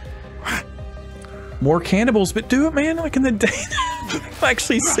the more cannibals, but do it, man, like in the day you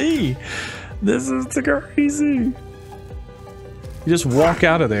actually see. This is crazy. You just walk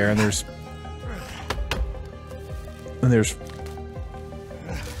out of there and there's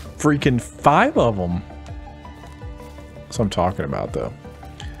freaking 5 of them. That's what I'm talking about, though.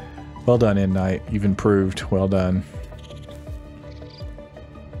 Well done, End Knight. You've improved. Well done.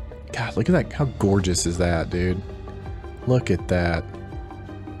 God, look at that. How gorgeous is that, dude? Look at that.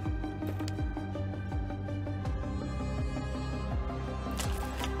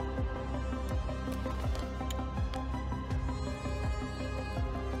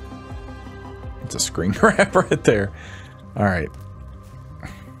 It's a screen grab right there. All right.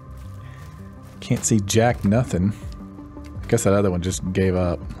 Can't see jack nothing. I guess that other one just gave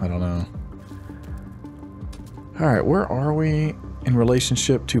up. I don't know. All right, where are we in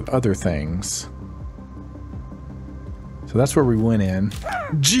relationship to other things? So that's where we went in.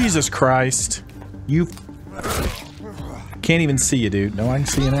 Jesus Christ. You... Can't even see you, dude. No, I can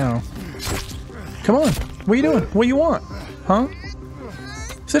see you now. Come on. What are you doing? What do you want? Huh?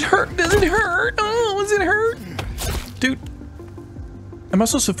 Does it hurt? Does it hurt? Oh, does it hurt? Dude. Am I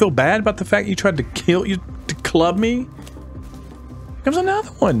supposed to feel bad about the fact you tried to kill you, to club me? Here comes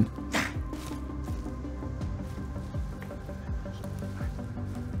another one.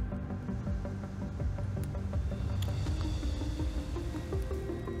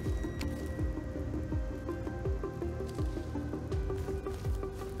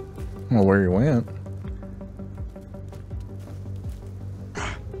 don't know where he went.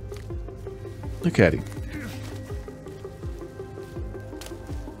 Look at him.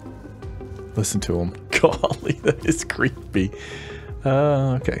 Listen to him. Golly, that is creepy.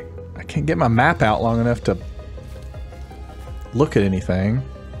 Okay. I can't get my map out long enough to look at anything.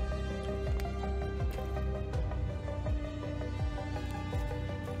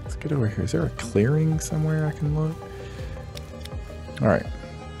 Let's get over here. Is there a clearing somewhere I can look? Alright.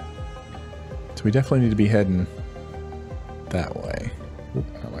 So we definitely need to be heading that way. Oop,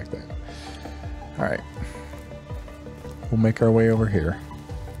 not like that. Alright. We'll make our way over here.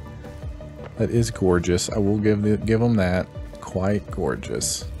 That is gorgeous. I will give them that. Quite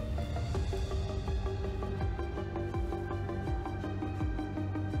gorgeous.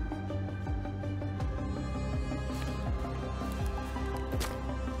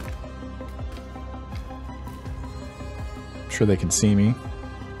 I'm sure they can see me.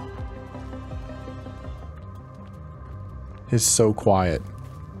 It's so quiet.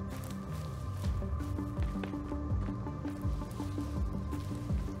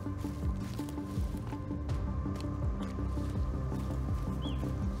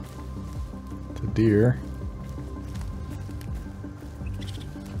 Deer.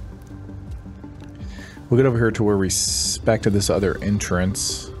 We'll get over here to where we back to this other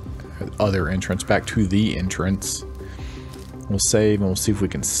entrance. Back to the entrance. We'll save and we'll see if we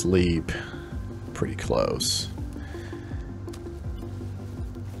can sleep. Pretty close.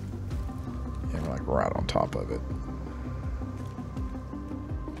 Yeah, we're like right on top of it.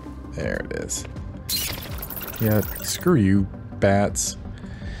 There it is. Yeah, screw you, bats.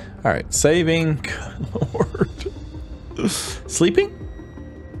 Alright, saving. Lord. Sleeping?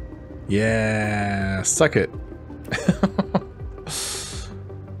 Yeah, suck it.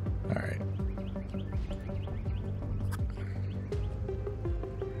 Alright.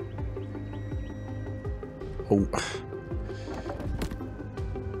 Oh.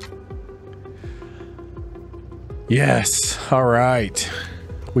 Yes, alright.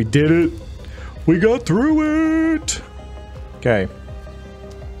 We did it. We got through it. Okay.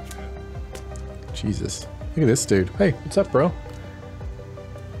 Jesus. Look at this dude. Hey, what's up, bro?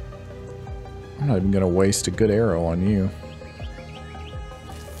 I'm not even gonna waste a good arrow on you.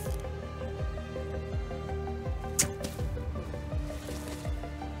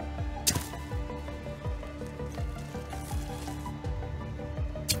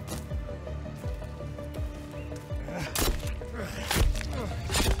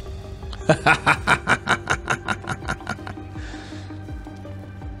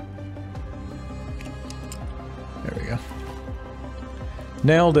 There we go.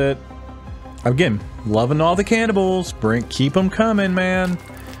 Nailed it. Again, loving all the cannibals. Keep them coming, man.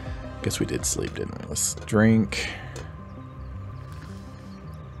 Guess we did sleep, didn't we? Let's drink.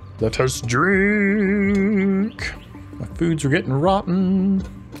 Let us drink. My foods are getting rotten.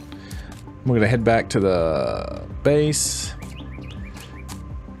 We're gonna head back to the base.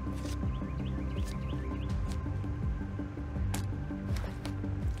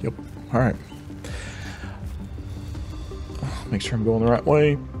 Yep. All right. Make sure I'm going the right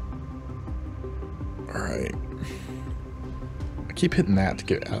way. All right. I keep hitting that to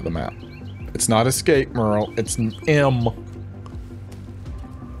get out of the map. It's not escape, Merle. It's an M.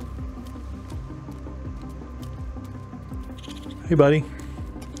 Hey, buddy.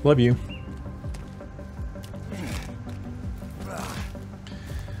 Love you.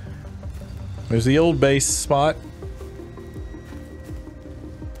 There's the old base spot.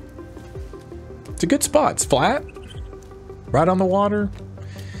 It's a good spot. It's flat. Right on the water.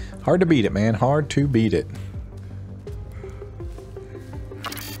 Hard to beat it, man. Hard to beat it.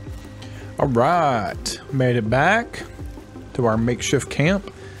 Alright. Made it back to our makeshift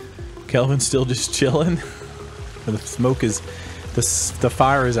camp. Kelvin's still just chilling. The smoke is... The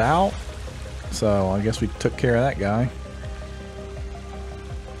fire is out. So I guess we took care of that guy.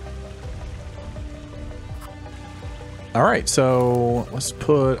 Alright, so let's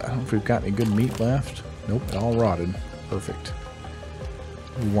put... I don't know if we've got any good meat left. Nope, it all rotted. Perfect.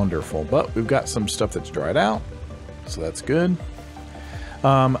 Wonderful. But we've got some stuff that's dried out. So that's good.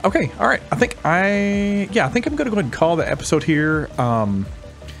 Okay, alright. I think I'm going to go ahead and call the episode here.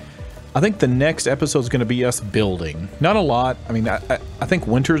 I think the next episode is going to be us building. Not a lot. I mean, I think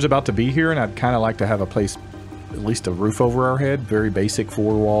winter's about to be here, and I'd kind of like to have a place, at least a roof over our head. Very basic,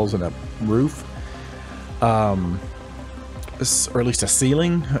 4 walls and a roof. Or at least a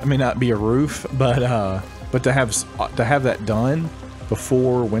ceiling. It may not be a roof, but to have that done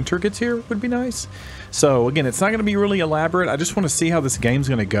before winter gets here would be nice. So again, it's not going to be really elaborate. I just want to see how this game's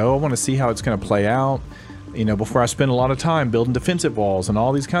going to go. I want to see how it's going to play out. You know, before I spend a lot of time building defensive walls and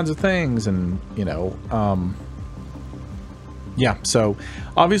all these kinds of things, and you know, yeah. So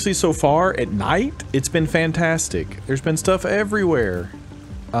obviously, so far at night, it's been fantastic. There's been stuff everywhere,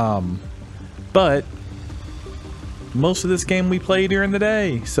 but most of this game we played during the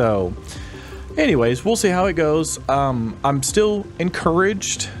day. So, anyways, we'll see how it goes. I'm still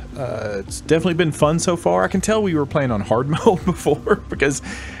encouraged. It's definitely been fun so far. I can tell we were playing on hard mode before because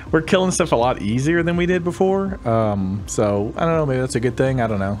we're killing stuff a lot easier than we did before. So I don't know, maybe that's a good thing. I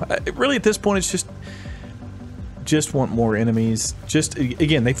don't know. Really, at this point, it's just want more enemies. Just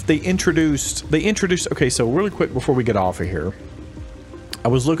again, they introduced. Okay, so really quick before we get off of here, I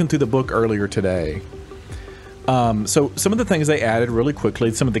was looking through the book earlier today. So some of the things they added really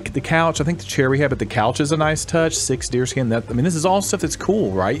quickly, some of the couch, I think the chair we have at the couch is a nice touch, 6 deerskin. That, I mean, this is all stuff that's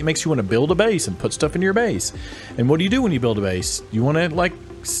cool, right? It makes you want to build a base and put stuff in your base. And what do you do when you build a base? You want to, like,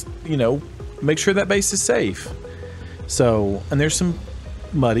 you know, make sure that base is safe. So, and there's some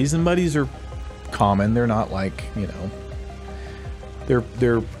muddies, and muddies are common. They're not like, you know, they're,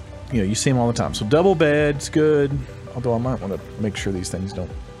 you know, you see them all the time. So double bed's good. Although I might want to make sure these things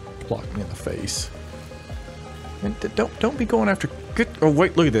don't block me in the face. And don't be going after. Get, oh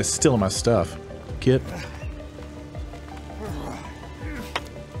wait, look at this, stealing my stuff. Get.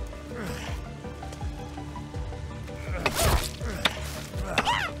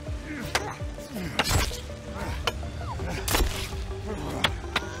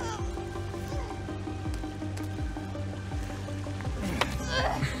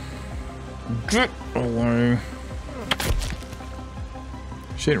 Get away.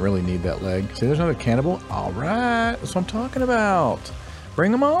 She didn't really need that leg. See, there's another cannibal. All right, that's what I'm talking about.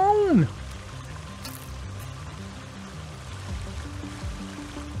 Bring them on.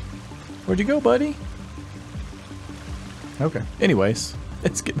 Where'd you go, buddy? Okay. Anyways,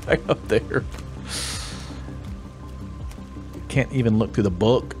 let's get back up there. Can't even look through the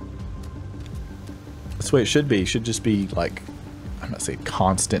book. That's the way it should be. It should just be like, I'm not saying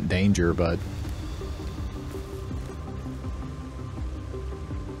constant danger, but.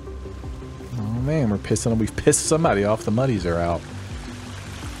 Man, we've pissed somebody off. The muddies are out.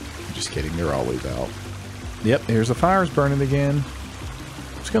 I'm just kidding, they're always out. Yep, here's the fire's burning again.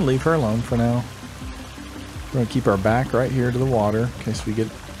 I'm just gonna leave her alone for now. We're gonna keep our back right here to the water in case we get,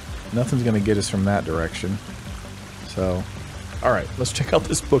 nothing's gonna get us from that direction. So, all right, let's check out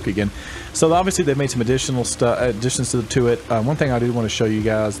this book again. So obviously they made some additional stuff, additions to it. One thing I do want to show you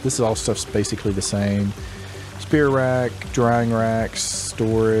guys, this is all stuff's basically the same. Spear rack, drying racks,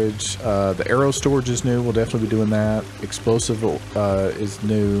 storage. The arrow storage is new. We'll definitely be doing that. Explosive is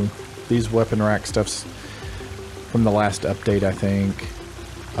new. These weapon rack stuff's from the last update, I think.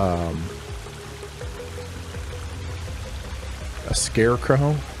 A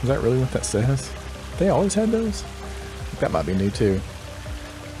scarecrow. Is that really what that says? They always had those? That might be new too.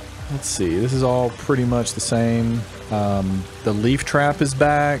 Let's see. This is all pretty much the same. The leaf trap is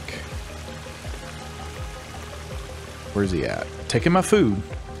back. Where's he at? Taking my food.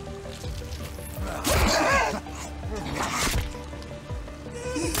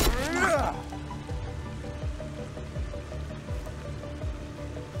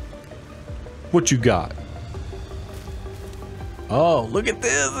 What you got? Oh, look at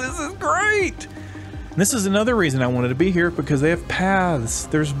this. This is great. And this is another reason I wanted to be here, because they have paths.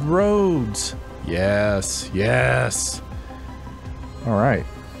 There's roads. Yes, yes. All right.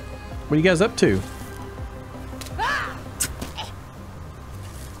 What are you guys up to?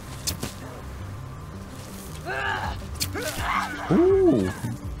 Ooh,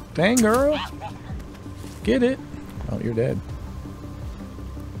 dang girl. Get it. Oh, you're dead.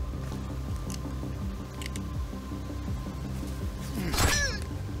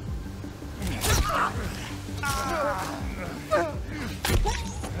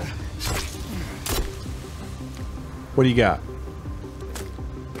 What do you got?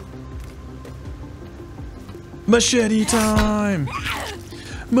 Machete time!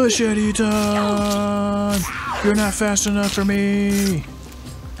 Machete time! You're not fast enough for me.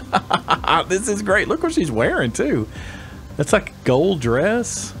 This is great. Look what she's wearing too. That's like a gold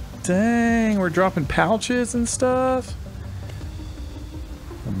dress. Dang, we're dropping pouches and stuff.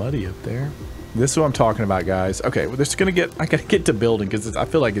 Muddy up there. This is what I'm talking about, guys. Okay, well, this is gonna get. I gotta get to building because I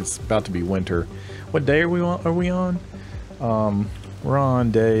feel like it's about to be winter. What day are we on? We're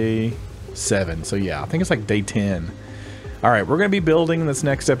on day 7. So yeah, I think it's like day 10. All right, we're going to be building this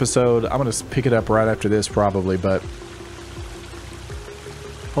next episode. I'm going to pick it up right after this probably, but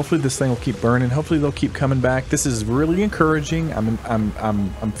hopefully this thing will keep burning. Hopefully they'll keep coming back. This is really encouraging.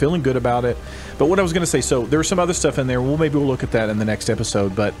 I'm feeling good about it. But what I was going to say, so there's some other stuff in there. Maybe we'll look at that in the next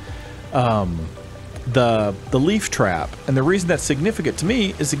episode, but the leaf trap. And the reason that's significant to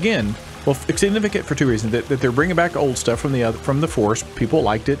me is, again, well, it's significant for two reasons. That they're bringing back old stuff from the forest. People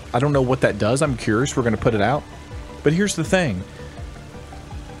liked it. I don't know what that does. I'm curious. We're going to put it out. But here's the thing.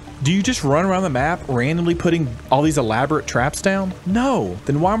 Do you just run around the map randomly putting all these elaborate traps down? No.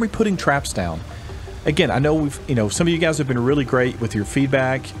 Then why are we putting traps down? Again, I know some of you guys have been really great with your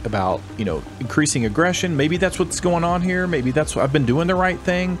feedback about, increasing aggression. Maybe that's what's going on here. Maybe that's what I've been doing the right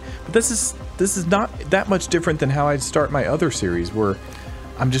thing. But this is not that much different than how I start my other series, where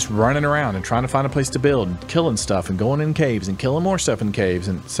I'm just running around and trying to find a place to build and killing stuff and going in caves and killing more stuff in caves.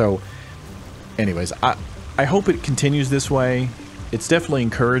 And so, anyways, I hope it continues this way. It's definitely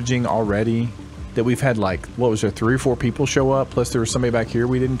encouraging already that we've had, like, what was there, 3 or 4 people show up, plus there was somebody back here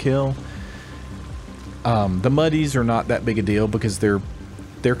we didn't kill. The muddies are not that big a deal because they're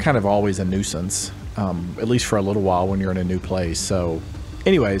kind of always a nuisance, at least for a little while when you're in a new place. So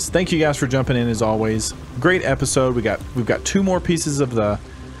anyways, thank you guys for jumping in as always. Great episode. We've got 2 more pieces of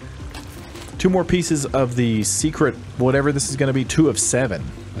the secret, whatever this is going to be, 2 of 7.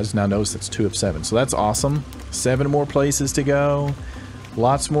 I just now noticed it's 2 of 7. So that's awesome. 7 more places to go.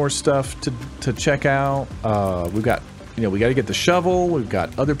 Lots more stuff to check out. We've got, we got to get the shovel. We've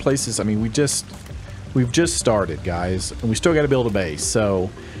got other places. I mean, we've just started, guys, and we still got to build a base. So,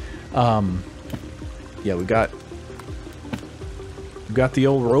 yeah, we've got the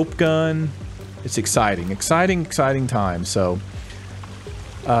old rope gun. It's exciting time. So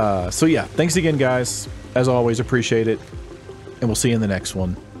yeah, thanks again, guys. As always, appreciate it, and we'll see you in the next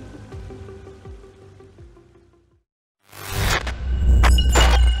one.